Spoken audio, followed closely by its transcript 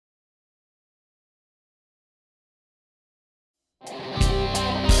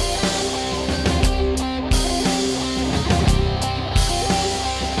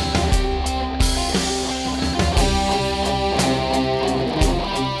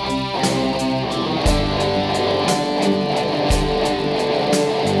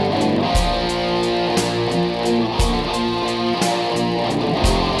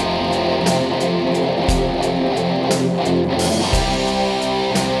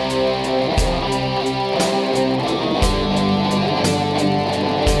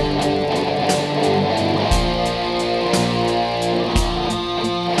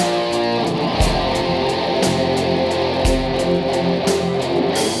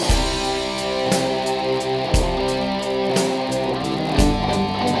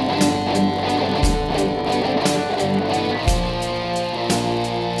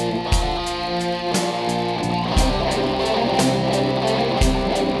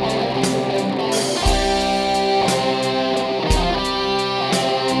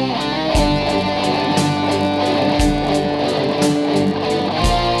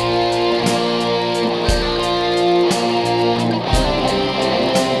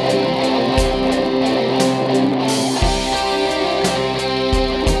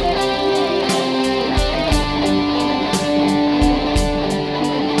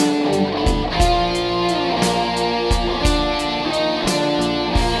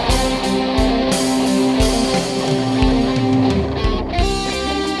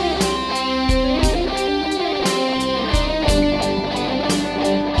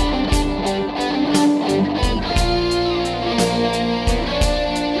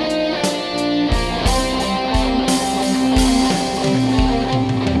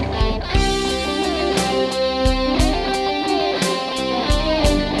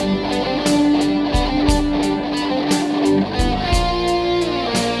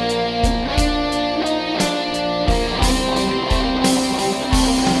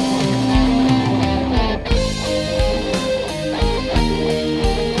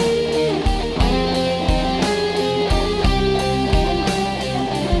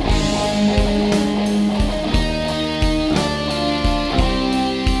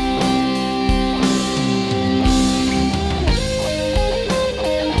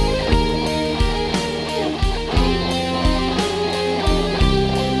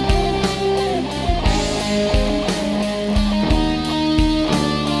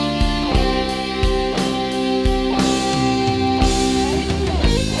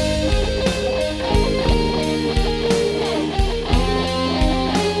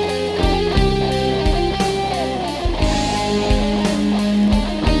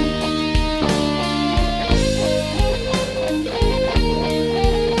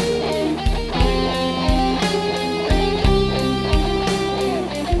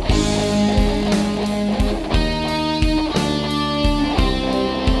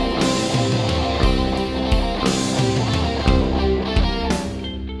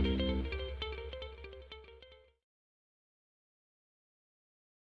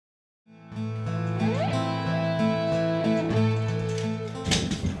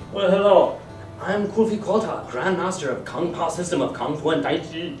Well, hello. I'm Khota, Grandmaster of Kung Fu system of Kung Fu and Tai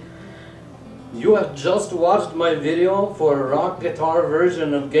Chi. You have just watched my video for a rock guitar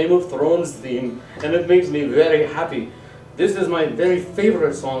version of Game of Thrones theme, and it makes me very happy. This is my very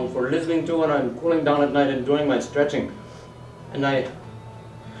favorite song for listening to when I'm cooling down at night and doing my stretching. And I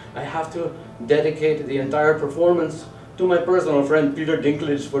have to dedicate the entire performance to my personal friend Peter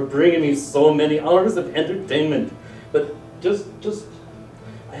Dinklage for bringing me so many hours of entertainment. But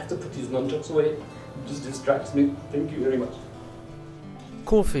I have to put these nunchucks away. It just distracts me. Thank you very much.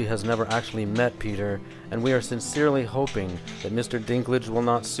 Kulfi has never actually met Peter, and we are sincerely hoping that Mr. Dinklage will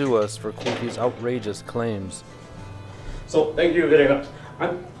not sue us for Kulfi's outrageous claims. So, thank you very much.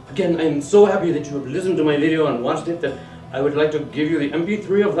 I'm so happy that you have listened to my video and watched it that I would like to give you the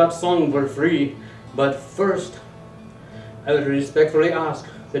MP3 of that song for free. But first, I would respectfully ask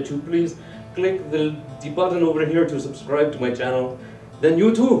that you please click the button over here to subscribe to my channel. Then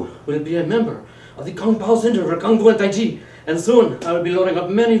you too will be a member of the Kung Pao Center for Kung Fu and Tai Chi. And soon I will be loading up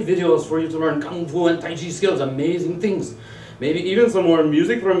many videos for you to learn Kung Fu and Tai Chi skills, amazing things. Maybe even some more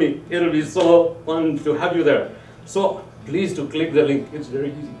music from me. It'll be so fun to have you there. So please do click the link. It's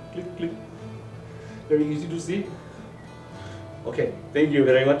very easy. Click, click. Very easy to see. Okay, thank you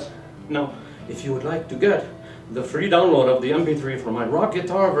very much. Now, if you would like to get the free download of the MP3 for my rock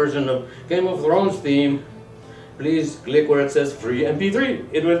guitar version of Game of Thrones theme, please click where it says free MP3.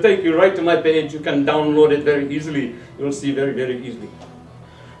 It will take you right to my page. You can download it very easily. You will see very, very easily.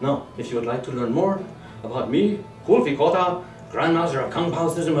 Now, if you would like to learn more about me, Khota, Grandmaster of Kung Pao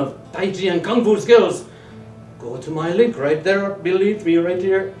system of Tai Chi and Kung Fu skills, go to my link right there beneath me right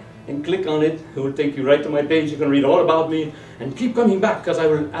here and click on it. It will take you right to my page. You can read all about me and keep coming back because I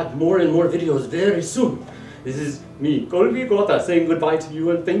will add more and more videos very soon. This is me, Khota, saying goodbye to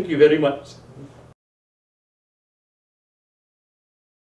you and thank you very much.